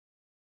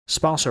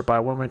sponsored by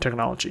Win-Win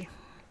Technology.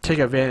 Take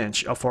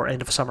advantage of our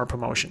end of summer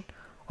promotion,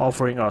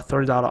 offering a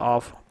 $30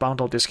 off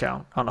bundle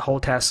discount on the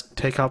whole test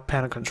takeoff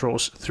panel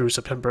controls through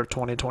September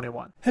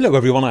 2021. Hello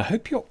everyone, I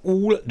hope you're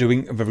all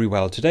doing very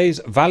well.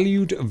 Today's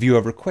valued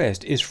viewer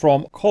request is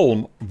from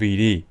Colm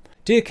VD.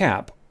 Dear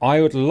Cap, I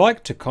would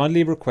like to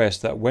kindly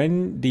request that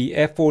when the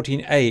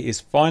F-14A is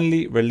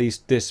finally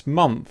released this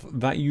month,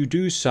 that you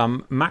do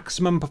some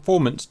maximum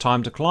performance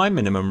time to climb,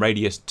 minimum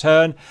radius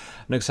turn,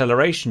 and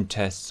acceleration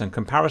tests and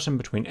comparison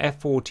between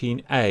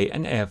F-14A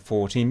and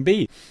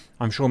F-14B.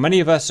 I'm sure many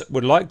of us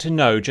would like to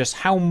know just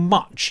how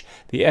much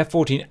the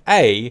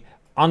F-14A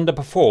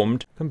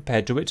underperformed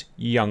compared to its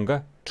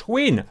younger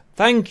twin.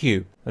 Thank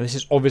you. Now, this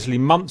is obviously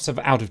months of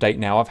out of date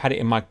now. I've had it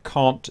in my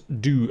can't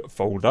do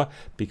folder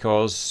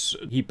because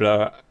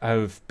Heapler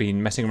have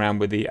been messing around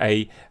with the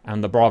A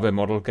and the Bravo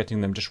model, getting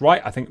them just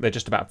right. I think they're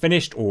just about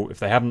finished, or if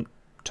they haven't,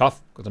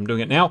 tough, because I'm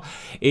doing it now.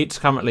 It's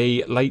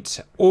currently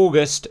late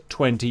August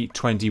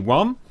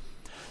 2021.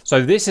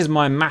 So this is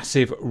my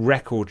massive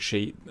record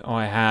sheet.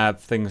 I have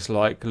things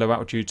like low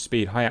altitude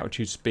speed, high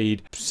altitude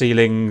speed,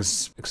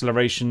 ceilings,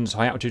 accelerations,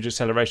 high altitude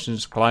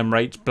accelerations, climb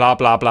rates, blah,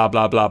 blah, blah,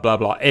 blah, blah, blah,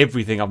 blah.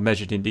 Everything I've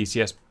measured in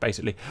DCS,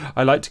 basically.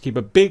 I like to keep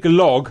a big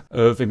log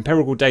of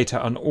empirical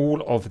data on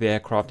all of the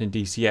aircraft in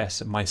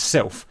DCS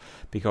myself,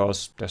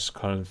 because that's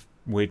kind of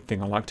a weird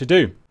thing I like to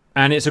do.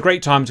 And it's a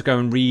great time to go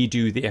and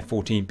redo the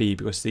F-14B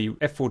because the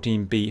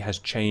F-14B has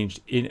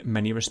changed in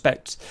many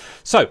respects.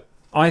 So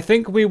I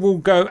think we will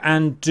go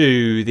and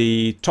do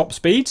the top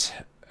speed.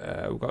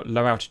 We've got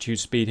low altitude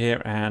speed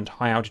here and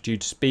high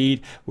altitude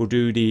speed. We'll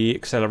do the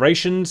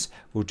accelerations.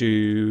 We'll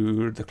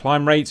do the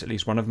climb rates, at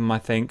least one of them I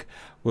think.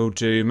 We'll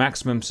do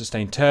maximum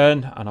sustained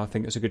turn, and I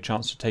think it's a good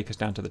chance to take us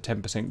down to the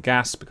 10%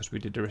 gas because we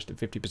did the rest at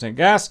 50%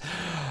 gas.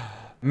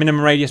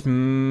 Minimum radius,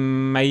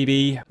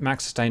 maybe.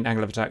 Max sustained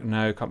angle of attack,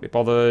 no, can't be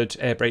bothered.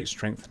 Air brake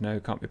strength, no,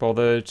 can't be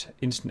bothered.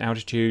 Instant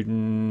altitude,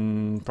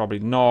 probably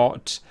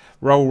not.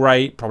 Roll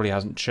rate, probably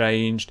hasn't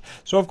changed.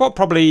 So I've got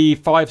probably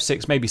 5,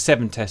 6, maybe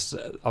 7 tests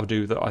I'll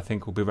do that I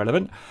think will be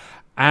relevant.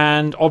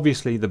 And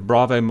obviously the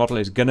Bravo model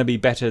is going to be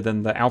better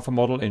than the Alpha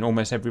model in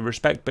almost every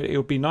respect, but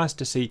it'll be nice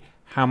to see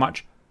how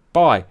much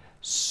by.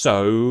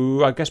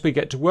 So I guess we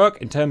get to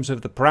work. In terms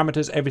of the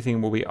parameters,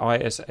 everything will be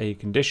ISA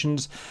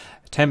conditions,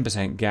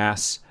 10%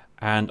 gas,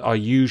 and our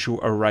usual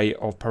array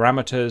of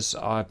parameters.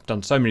 I've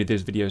done so many of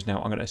these videos now,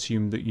 I'm going to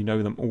assume that you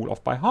know them all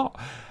off by heart.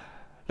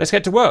 Let's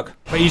get to work.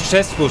 For each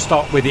test, we'll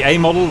start with the A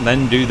model,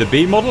 then do the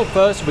B model.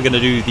 First, we're going to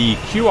do the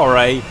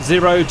QRA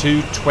 0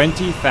 to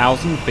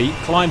 20,000 feet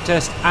climb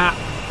test at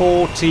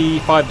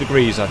 45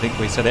 degrees, I think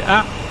we set it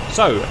at.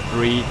 So,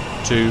 3,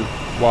 2,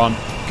 1,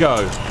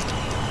 go.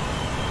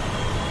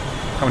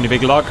 Come on, you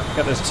big lug.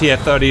 Get those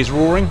TF-30s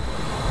roaring.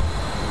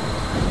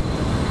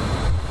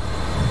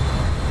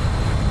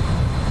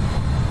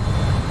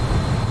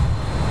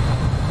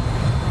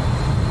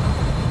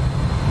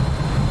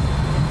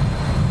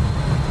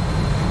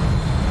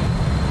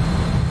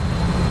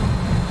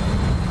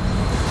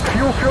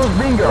 Fuel fills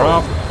bingo.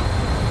 Up.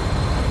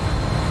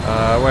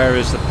 Where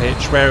is the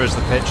pitch? Where is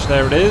the pitch?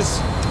 There it is.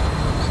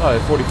 So,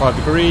 45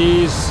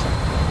 degrees.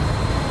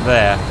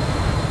 There.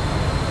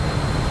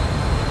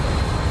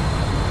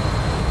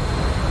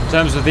 In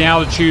terms of the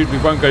altitude, we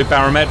won't go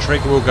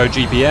barometric, we'll go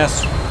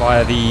GPS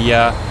via the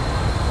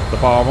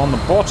bar on the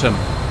bottom.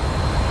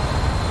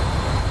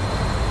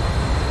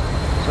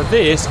 So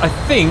this, I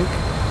think,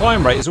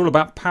 climb rate is all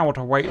about power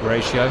to weight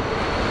ratio.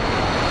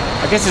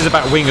 I guess it's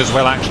about wing as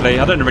well, actually.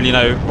 I don't really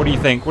know. What do you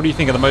think? What do you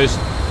think are the most,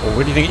 or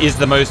what do you think is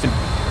the most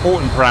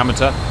important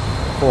parameter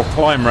for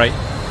climb rate?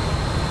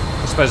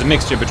 I suppose a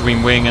mixture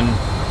between wing and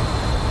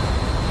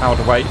power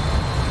to weight. I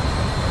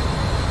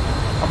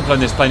haven't flown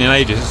this plane in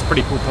ages. It's a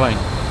pretty cool plane.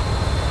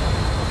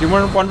 If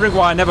you're wondering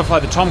why I never fly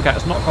the Tomcat,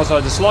 it's not because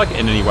I dislike it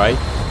in any way.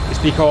 It's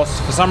because,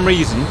 for some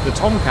reason, the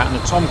Tomcat and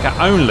the Tomcat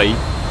only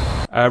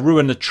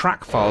ruin the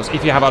track files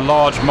if you have a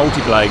large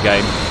multiplayer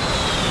game.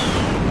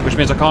 Which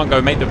means I can't go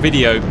make the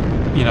video,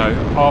 you know,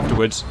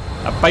 afterwards.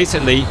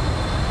 Basically,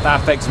 that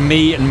affects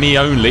me and me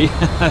only.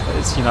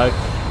 It's, you know,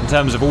 in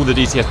terms of all the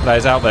DCS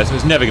players out there, so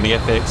it's never going to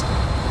get fixed.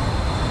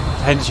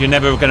 Hence, you're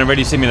never going to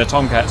really see me in a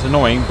Tomcat. It's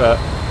annoying, but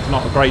it's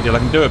not a great deal I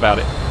can do about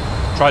it.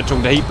 Tried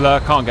talking to Heapler,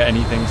 can't get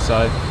anything,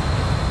 so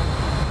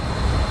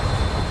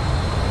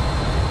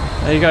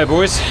there you go,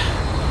 boys.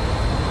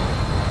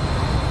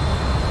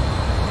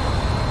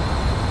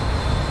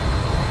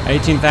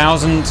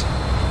 $18,000,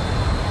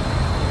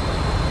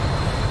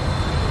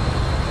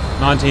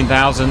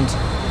 19,000,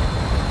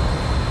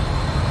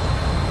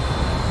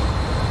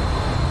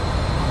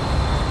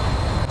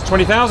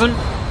 20,000.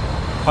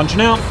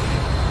 Punching out.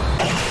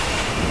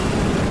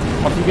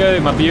 Off you go,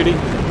 my beauty.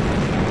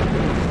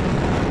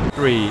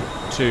 3,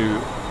 2,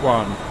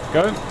 1,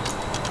 go.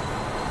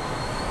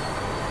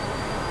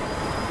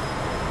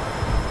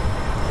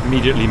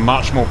 Immediately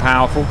much more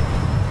powerful.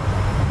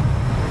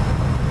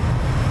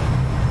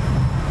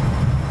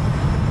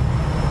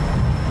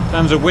 In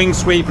terms of wing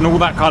sweep and all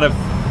that kind of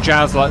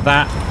jazz like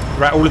that,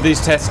 throughout all of these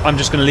tests, I'm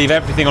just going to leave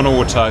everything on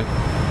auto.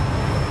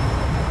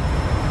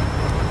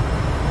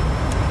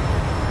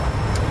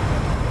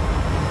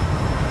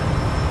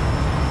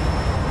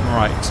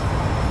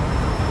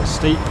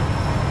 steep.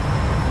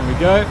 There we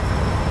go.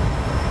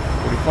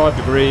 45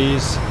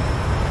 degrees.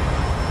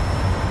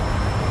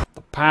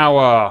 The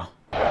power.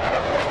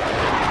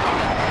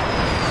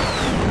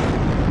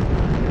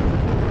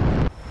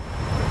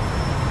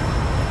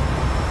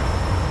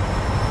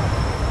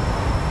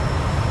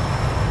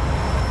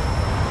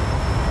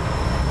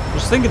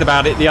 Thinking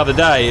about it the other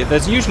day,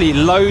 there's usually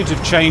loads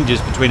of changes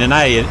between an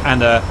A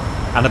and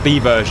a B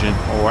version,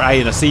 or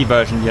A and a C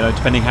version, you know,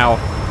 depending how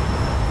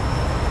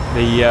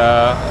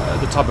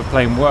the type of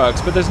plane works.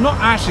 But there's not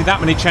actually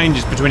that many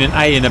changes between an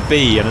A and a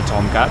B in a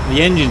Tomcat.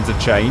 The engines have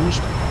changed.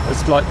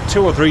 There's like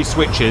 2 or 3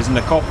 switches in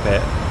the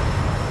cockpit.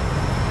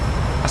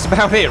 That's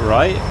about it,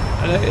 right?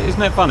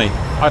 Isn't it funny?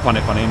 I find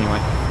it funny anyway.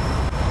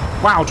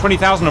 Wow,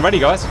 20,000 already,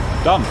 guys.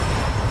 Done.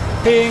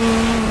 Ping!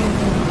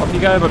 Off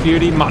you go, my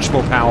beauty. Much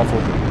more powerful.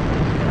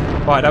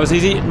 Right, that was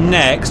easy.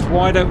 Next,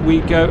 why don't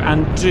we go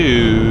and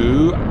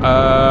do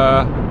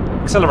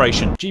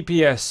acceleration.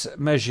 GPS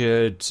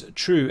measured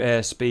true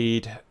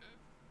airspeed.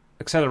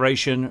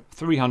 Acceleration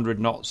 300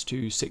 knots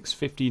to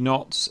 650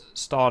 knots.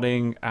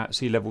 Starting at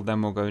sea level,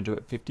 then we'll go into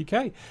it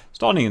 50k.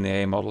 Starting in the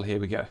A model, here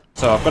we go.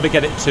 So I've got to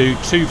get it to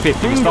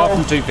 250. We start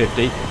from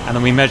 250 and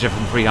then we measure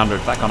from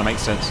 300. That kind of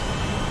makes sense.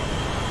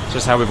 It's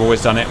just how we've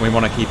always done it, and we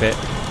want to keep it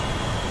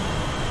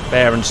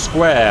fair and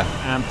square.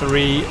 And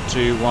 3,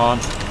 2, 1.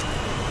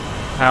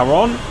 Power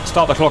on.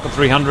 Start the clock at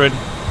 300.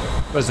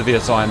 Where's the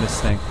VSI in this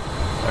thing?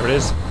 There it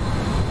is.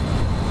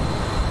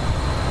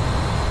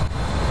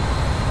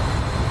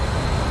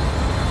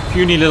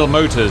 Puny little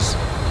motors.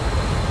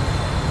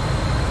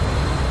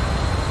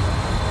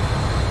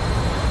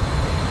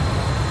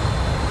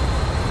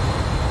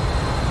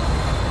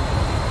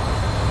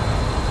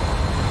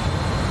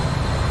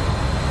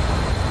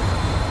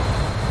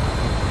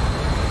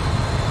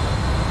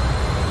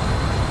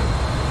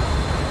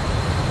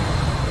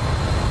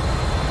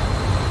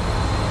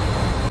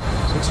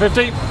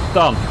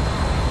 Done.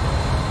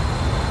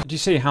 Did you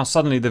see how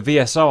suddenly the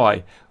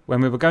VSI,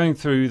 when we were going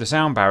through the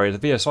sound barrier, the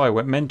VSI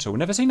went mental?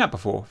 Never seen that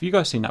before. Have you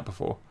guys seen that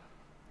before?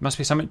 It must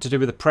be something to do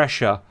with the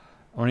pressure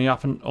on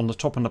the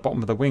top and the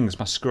bottom of the wings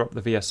must screw up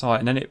the VSI,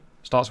 and then it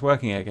starts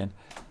working again.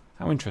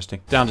 How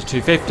interesting. Down to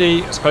 250.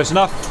 It's close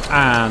enough.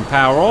 And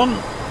power on.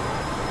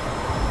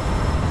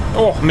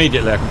 Oh,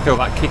 immediately I can feel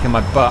that kick in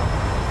my butt.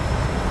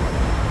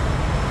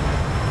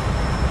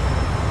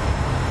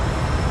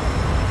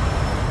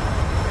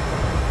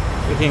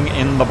 Kicking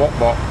in the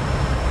bot.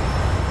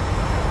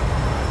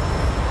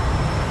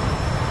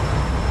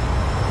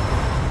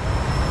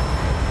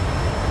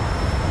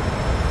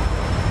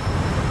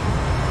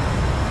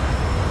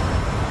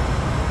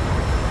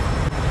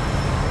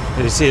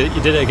 Did you see it?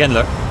 You did it again,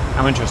 look.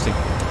 How interesting.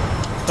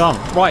 Done.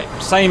 Right,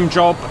 same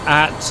job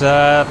at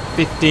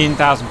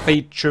 15,000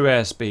 feet true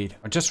airspeed.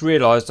 I just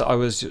realised that I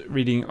was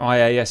reading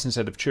IAS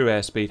instead of true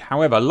airspeed.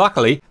 However,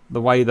 luckily,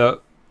 the way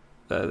that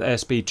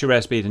airspeed, true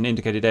airspeed and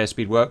indicated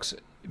airspeed works,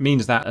 it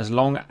means that as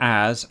long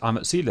as I'm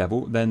at sea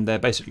level, then they're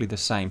basically the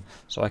same.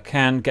 So I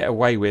can get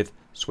away with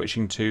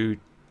switching to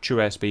true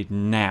airspeed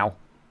now.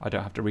 I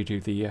don't have to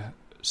redo the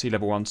sea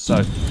level ones.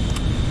 So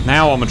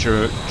now I'm at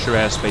true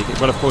airspeed.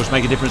 It will of course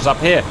make a difference up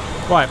here.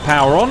 Right,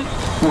 power on.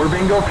 We're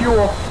bingo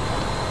fuel.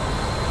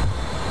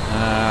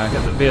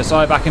 Get the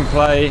VSI back in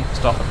play.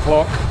 Start the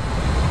clock.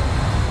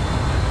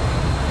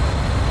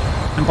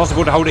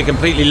 Impossible to hold it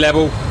completely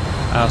level.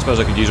 I suppose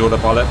I could use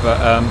autopilot, but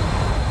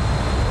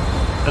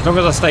as long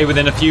as I stay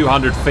within a few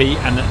hundred feet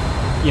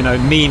and, you know,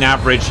 mean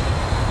average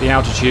the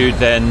altitude,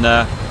 then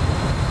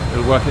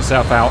it'll work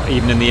itself out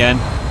even in the end.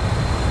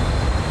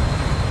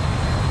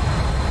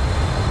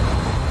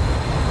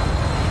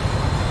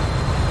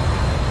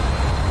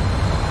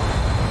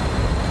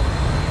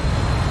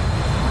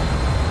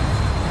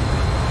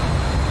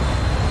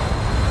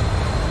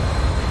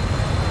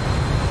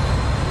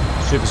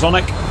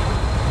 Supersonic.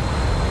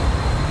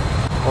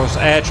 Of course,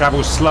 air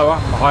travels slower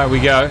the higher we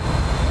go.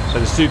 So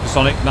the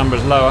supersonic number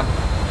is lower.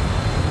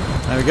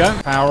 There we go.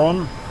 Power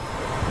on.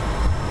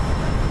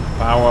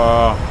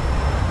 Power.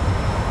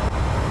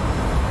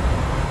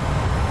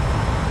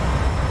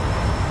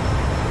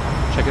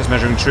 Check it's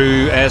measuring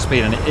true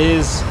airspeed, and it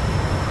is.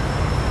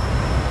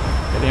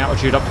 Get the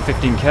altitude up to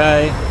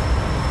 15k.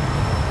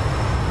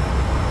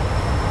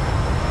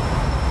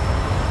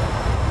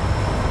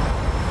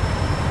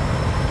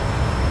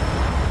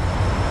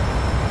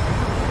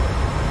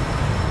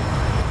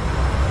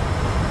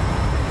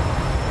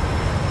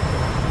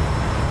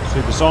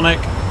 Supersonic.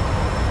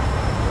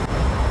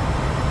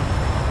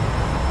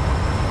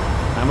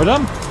 And we're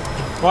done.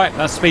 Right,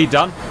 that's speed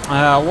done.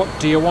 What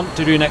do you want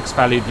to do next,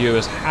 valued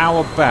viewers? How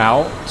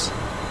about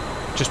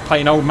just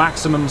plain old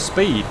maximum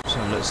speed? So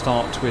let's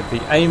start with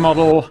the A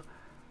model.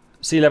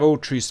 Sea level,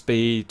 true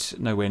speed,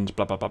 no wind,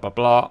 blah, blah, blah, blah,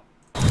 blah.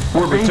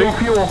 We're bingo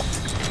fuel.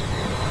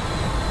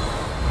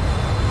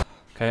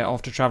 Okay,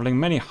 after travelling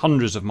many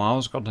hundreds of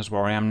miles, God knows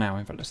where I am now.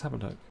 In fact, let's have a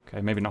look.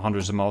 Okay, maybe not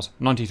hundreds of miles,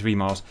 93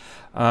 miles.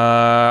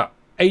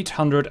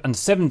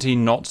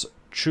 817 knots,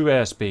 true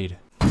airspeed.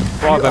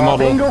 Bravo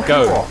model,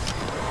 go.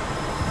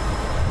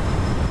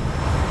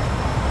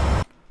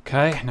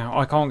 Okay, now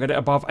I can't get it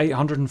above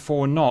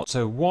 804 knots,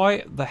 so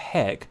why the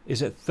heck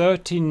is it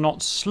 13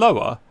 knots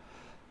slower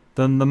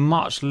than the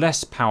much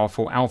less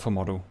powerful Alpha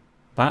model?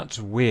 That's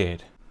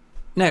weird.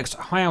 Next,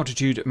 high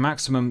altitude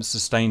maximum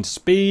sustained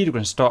speed. We're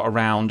going to start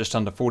around just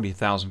under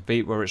 40,000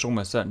 feet, where it's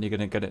almost certainly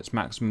going to get its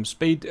maximum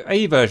speed.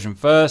 A version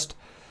first.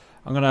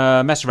 I'm going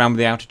to mess around with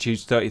the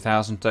altitudes,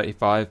 30,000,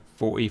 35,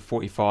 40,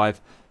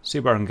 45. See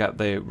where I can get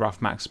the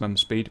rough maximum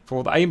speed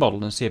for the A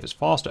model and see if it's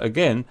faster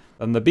again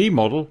than the B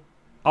model.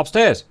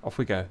 Upstairs, off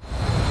we go.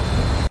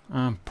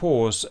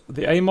 Pause.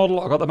 The A model,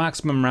 I got the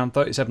maximum around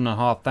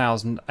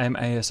 37,500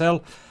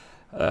 MASL.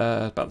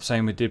 About the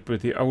same we did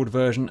with the old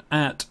version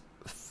at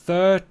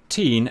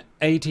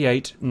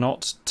 1388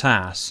 knots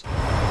TAS.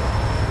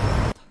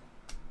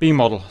 B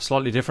model,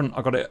 slightly different.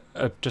 I got it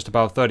just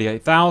above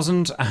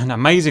 38,000 and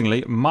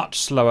amazingly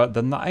much slower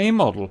than the A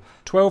model,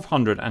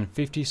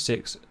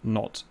 1256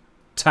 knots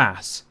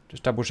TAS.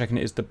 Just double checking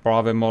it is the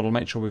Bravo model.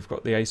 Make sure we've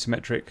got the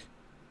asymmetric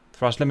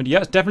thrust limit. Yeah,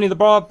 it's definitely the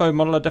Bravo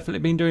model. I've definitely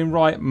been doing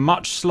right.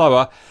 Much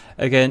slower.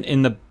 Again,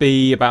 in the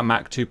B, about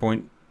Mach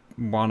 2.1.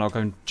 I'll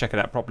go and check it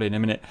out properly in a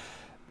minute.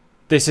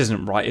 This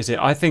isn't right, is it?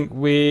 I think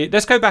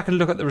let's go back and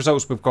look at the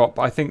results we've got,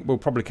 but I think we'll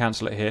probably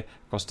cancel it here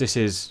because this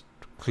is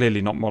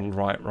clearly not modeled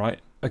right?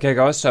 Okay,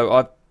 guys, so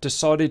I've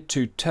decided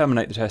to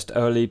terminate the test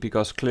early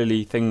because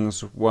clearly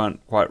things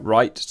weren't quite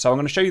right. So I'm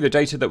going to show you the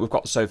data that we've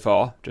got so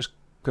far. Just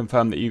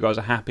confirm that you guys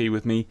are happy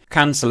with me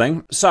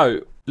cancelling.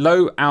 So,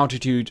 low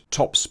altitude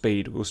top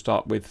speed we'll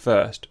start with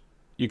first.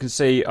 You can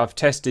see I've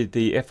tested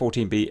the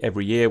F-14B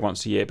every year,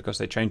 once a year, because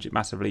they change it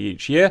massively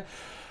each year.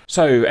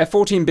 So,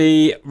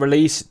 F-14B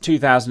release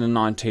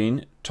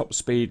 2019, top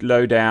speed,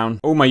 low down,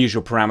 all my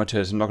usual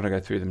parameters. I'm not going to go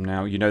through them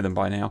now, you know them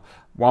by now.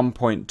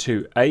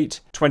 1.28.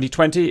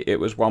 2020, it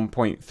was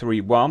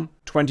 1.31.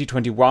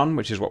 2021,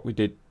 which is what we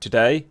did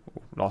today,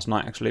 last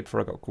night actually,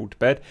 before I got called to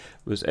bed,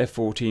 was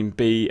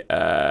F-14B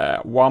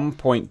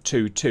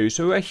 1.22.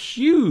 So a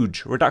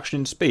huge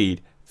reduction in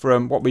speed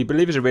from what we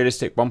believe is a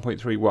realistic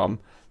 1.31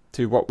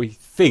 to what we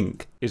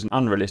think is an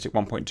unrealistic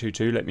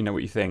 1.22. Let me know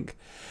what you think.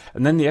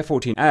 And then the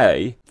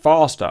F-14A,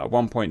 faster,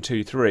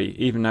 1.23,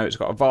 even though it's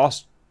got a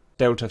vast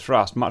delta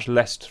thrust, much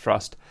less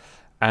thrust,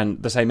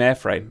 and the same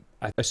airframe.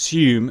 I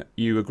assume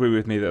you agree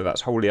with me that that's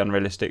wholly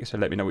unrealistic, so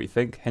let me know what you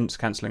think, hence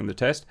cancelling the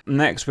test.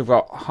 Next, we've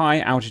got high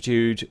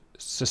altitude,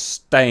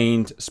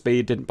 sustained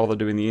speed, didn't bother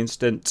doing the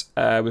instant.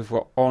 We've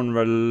got on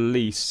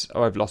release,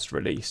 oh, I've lost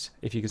release.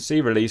 If you can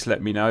see release,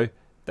 let me know.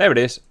 There it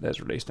is,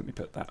 there's release, let me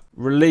put that.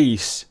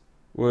 Release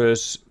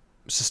was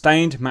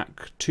sustained,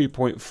 Mach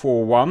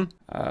 2.41.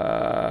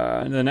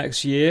 In the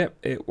next year,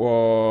 it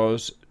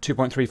was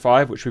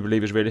 2.35, which we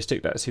believe is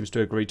realistic. That seems to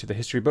agree to the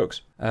history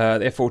books.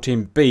 The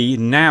F-14B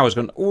now has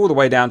gone all the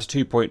way down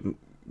to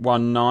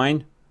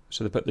 2.19.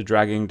 So they put the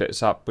dragging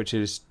index up, which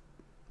is,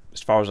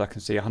 as far as I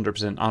can see,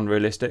 100%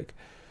 unrealistic.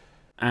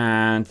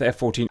 And the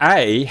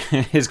F-14A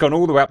has gone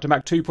all the way up to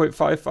Mach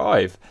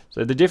 2.55.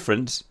 So the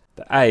difference,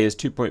 the A is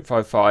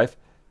 2.55,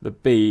 the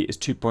B is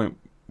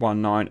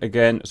 2.19.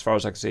 Again, as far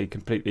as I can see,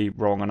 completely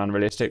wrong and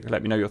unrealistic.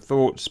 Let me know your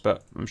thoughts,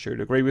 but I'm sure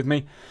you'll agree with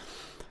me.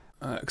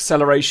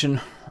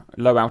 Acceleration,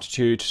 low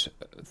altitude,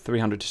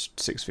 300 to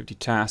 650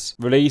 TAS.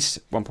 Release,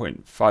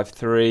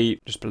 1.53,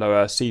 just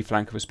below a C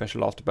flanker with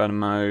special afterburner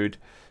mode.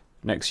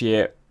 Next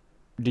year,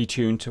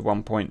 detuned to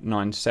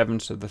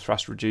 1.97, so the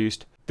thrust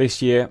reduced.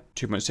 This year,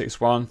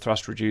 2.61,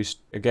 thrust reduced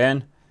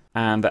again.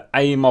 And the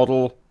A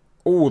model,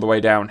 all the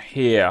way down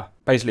here,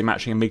 basically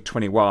matching a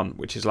MiG-21,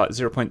 which is like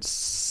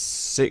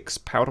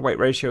 0.6 power to weight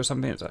ratio or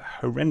something. It's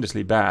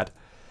horrendously bad.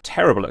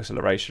 Terrible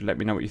acceleration. Let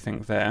me know what you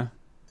think there.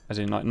 As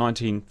in like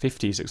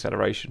 1950s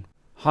acceleration.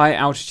 High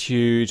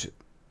altitude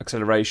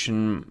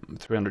acceleration,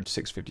 300 to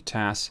 650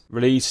 TAS.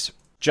 Release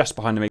just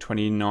behind the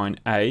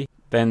MiG-29A.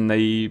 Then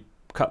they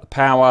cut the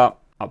power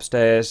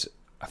upstairs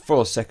a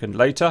full second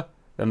later.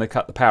 Then they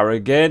cut the power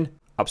again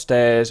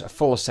upstairs a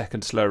full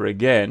second slower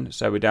again.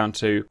 So we're down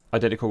to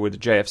identical with the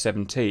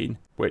JF-17,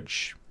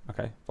 which,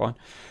 okay, fine.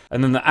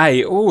 And then the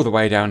A all the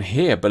way down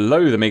here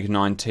below the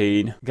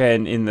MiG-19,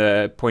 again in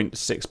the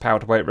 0.6 power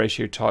to weight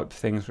ratio type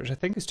things, which I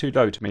think is too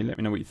low to me. Let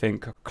me know what you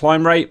think.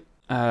 Climb rate,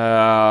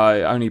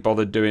 I only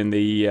bothered doing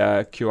the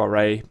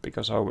QRA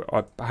because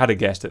I had a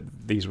guess that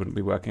these wouldn't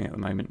be working at the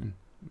moment. And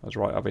I was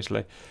right,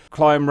 obviously.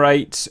 Climb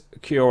rate,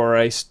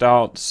 QRA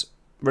starts,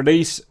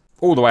 release,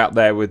 all the way up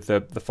there with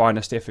the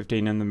finest, the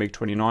F-15 and the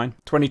MiG-29.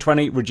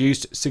 2020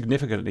 reduced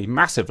significantly,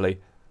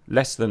 massively,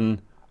 less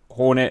than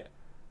Hornet,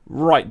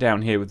 right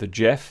down here with the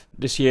Jeff.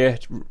 This year,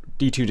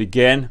 detuned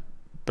again,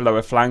 below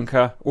a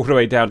flanker, all the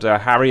way down to a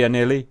Harrier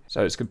nearly.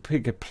 So it's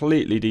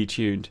completely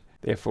detuned,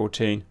 the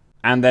F-14.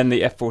 And then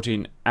the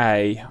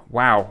F-14A,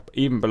 wow,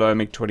 even below a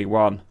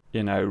MiG-21.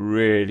 You know,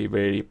 really,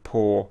 really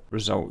poor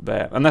result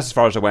there. And that's as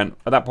far as I went.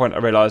 At that point, I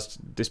realised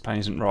this plane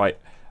isn't right.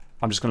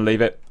 I'm just going to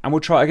leave it. And we'll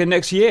try it again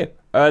next year.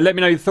 Let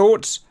me know your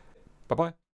thoughts. Bye-bye.